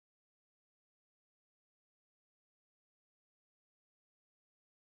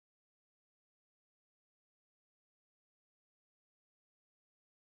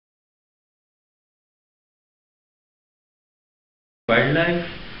Wildlife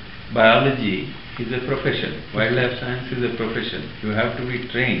biology is a profession. Wildlife science is a profession. You have to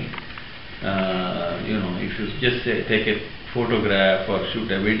be trained. If you just take a photograph or shoot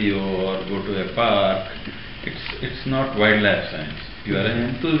a video or go to a park, it's not wildlife science. You are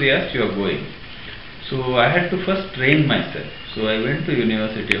an enthusiast, you are going. So I had to first train myself. So I went to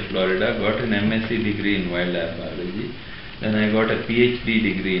University of Florida, got an MSc degree in wildlife biology. Then I got a PhD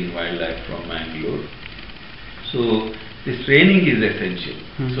degree in wildlife from Bangalore. So this training is essential.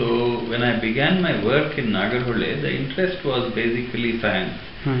 So when I began my work in Nagarhole, the interest was basically science,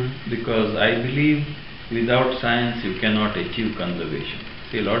 because I believe without science you cannot achieve conservation.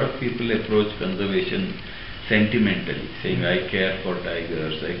 See, a lot of people approach conservation sentimentally, saying I care for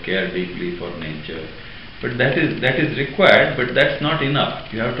tigers, I care deeply for nature. But that is required, but that's not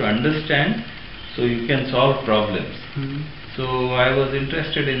enough. You have to understand so you can solve problems. So I was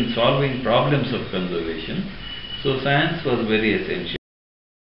interested in solving problems of conservation. So science was very essential.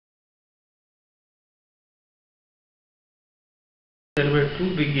 There were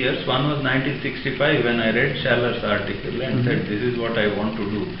two big years. One was 1965 when I read Shaller's article and said this is what I want to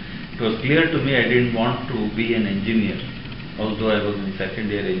do. It was clear to me I didn't want to be an engineer. Although I was in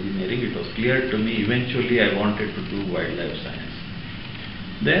second year engineering, it was clear to me eventually I wanted to do wildlife science.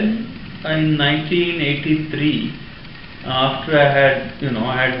 Then in 1983, after I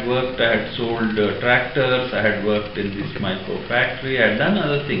had worked, I had sold tractors, I had worked in this micro factory, I had done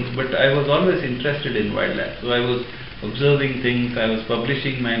other things, but I was always interested in wildlife. So I was observing things, I was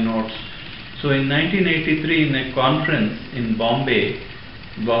publishing my notes. So in 1983, in a conference in Bombay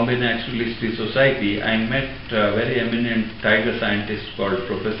Naturalistic Society, I met a very eminent tiger scientist called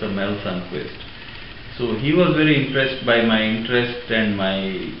Professor Mel Sundquist. So he was very impressed by my interest and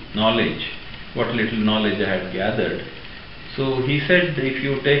my knowledge, what little knowledge I had gathered. So he said, if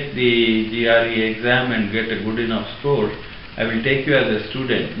you take the GRE exam and get a good enough score, I will take you as a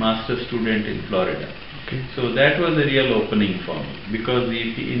student, master student in Florida. So that was a real opening for me, because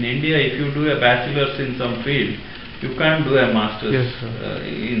in India if you do a bachelor's in some field, you can't do a master's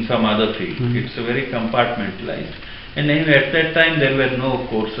in some other field. It's a very compartmentalized. And anyway, at that time there were no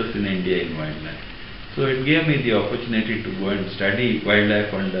courses in India in wildlife. So it gave me the opportunity to go and study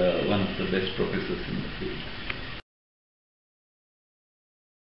wildlife under one of the best professors in the field.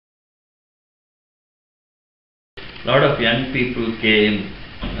 A lot of young people came,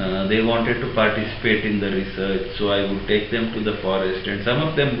 they wanted to participate in the research, so I would take them to the forest, and some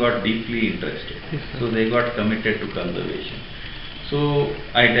of them got deeply interested. So they got committed to conservation. So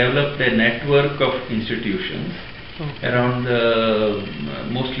I developed a network of institutions around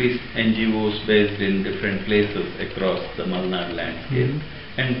mostly NGOs based in different places across the Malnad landscape,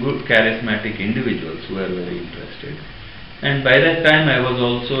 and good charismatic individuals who were very interested. And by that time I was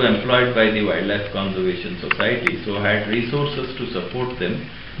also employed by the Wildlife Conservation Society, so I had resources to support them.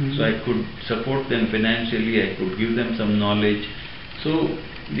 So I could support them financially, I could give them some knowledge. So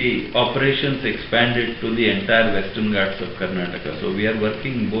the operations expanded to the entire Western Ghats of Karnataka. So we are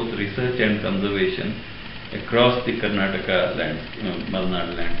working both research and conservation across the Karnataka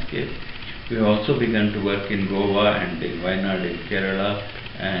Malnad landscape. We have also begun to work in Goa and in Wayanad in Kerala,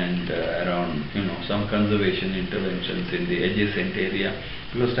 and around some conservation interventions in the adjacent area,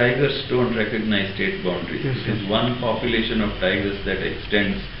 because tigers don't recognize state boundaries. It is one population of tigers that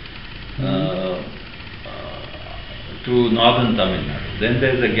extends to northern Tamil Nadu. Then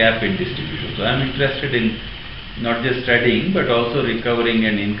there is a gap in distribution. So I am interested in not just studying but also recovering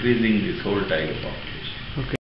and increasing this whole tiger population.